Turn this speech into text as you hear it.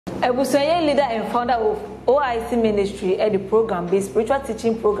Ebusoye leader and founder of OIC Ministry at the program based spiritual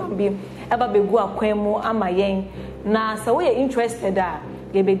teaching program be eba begu akwemu ama yen na so we interested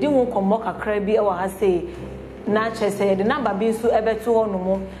ye be di won komo kakra bi e wa ha say na chese the number bi so ebeto ho no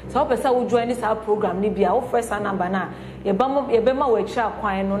mo so pesa wo join this program ni bia wo first number na ye be ma we kira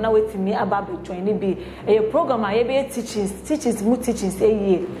kwan no na wetimi aba be join ni bi e program a ye be teachings mu teachings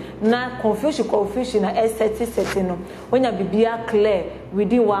eye na confusion na set no wonya bibia clear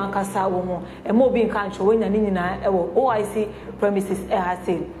within one kasa wo ho e mo bi nka ncho wonya ni nyina e wo OIC premises e ha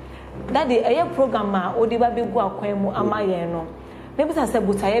say that the program a odi ba be gu akwan mu ama yen no maybe say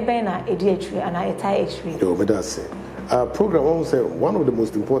butaye ben na edi atri and etai atri yo but that's it program one say one of the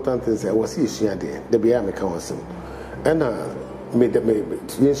most important things I was here the be am kan wasem and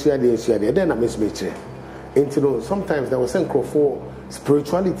me share then I miss me chere into sometimes there was for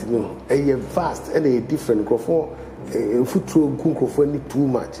spirituality no a vast and a different for futuro gunkrofo ni too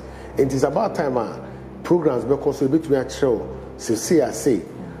much it is about time programs because we between a show say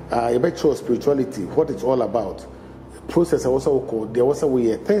you bet your spirituality what it's all about process also called there was a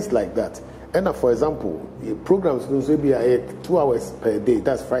way things like that and for example programs will be 2 hours per day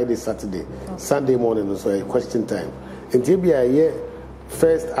that's Friday Saturday Sunday morning also a question time and be a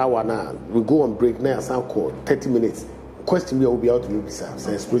first hour now we go on break now some call 30 minutes question me will be out to me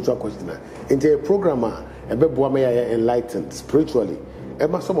say spiritual question and the programmer and be enlightened spiritually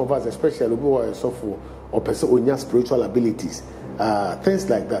and some of us especially who are suffer or person onya spiritual abilities things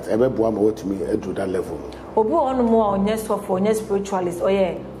like that and be to me to that level obi onu mo onye sofo onye spiritualist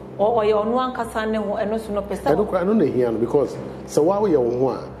oye onu ankasa ne ho eno so no pesa I don't know here because so why we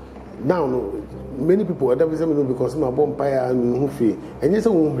ho now many people are never because my bonfire and who feel and yes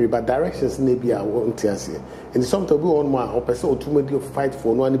but directions may be our own tears and sometimes we on my or person ultimately fight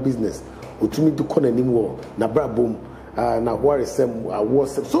for no any business ultimately to call anymore na bra boom na worry some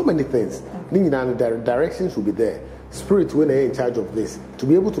was so many things the directions will be there. Spirit when they're in charge of this to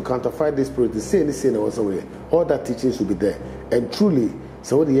be able to counterfeit this spirit the same also way all that teachings will be there and truly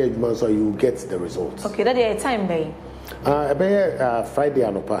so the edge man so you get the results. Okay, that is time bay Friday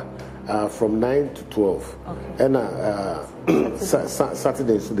anopa from 9 to 12 okay. And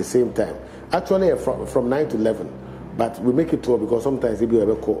Saturdays to the same time actually from 9 to 11 but we make it 12 because sometimes it be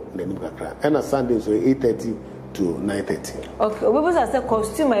a call and Sunday so 8:30 to 9:30. Okay, we was as a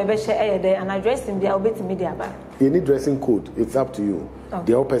costume I be share there and address in there obeti media ba. You need dressing code, it's up to you.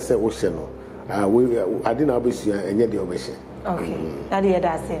 The upper say ocean we I didn't obviously and the obeshe. Okay. That is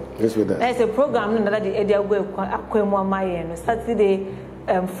that same. Yes with that. There's a program that the area go akwemu amaye no Saturday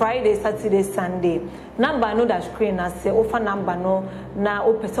Friday, Saturday, Sunday. Number no that screen na say offer number no na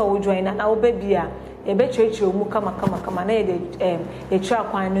opese o join na obebia e be church o mu kama na e try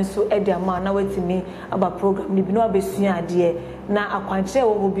kwan no so e de ama na wetimi aba program ni bi no abesua ade na akwanche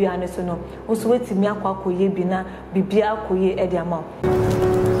wo bia ne so no so wetimi akwakoye bi na bibia akoye e de ama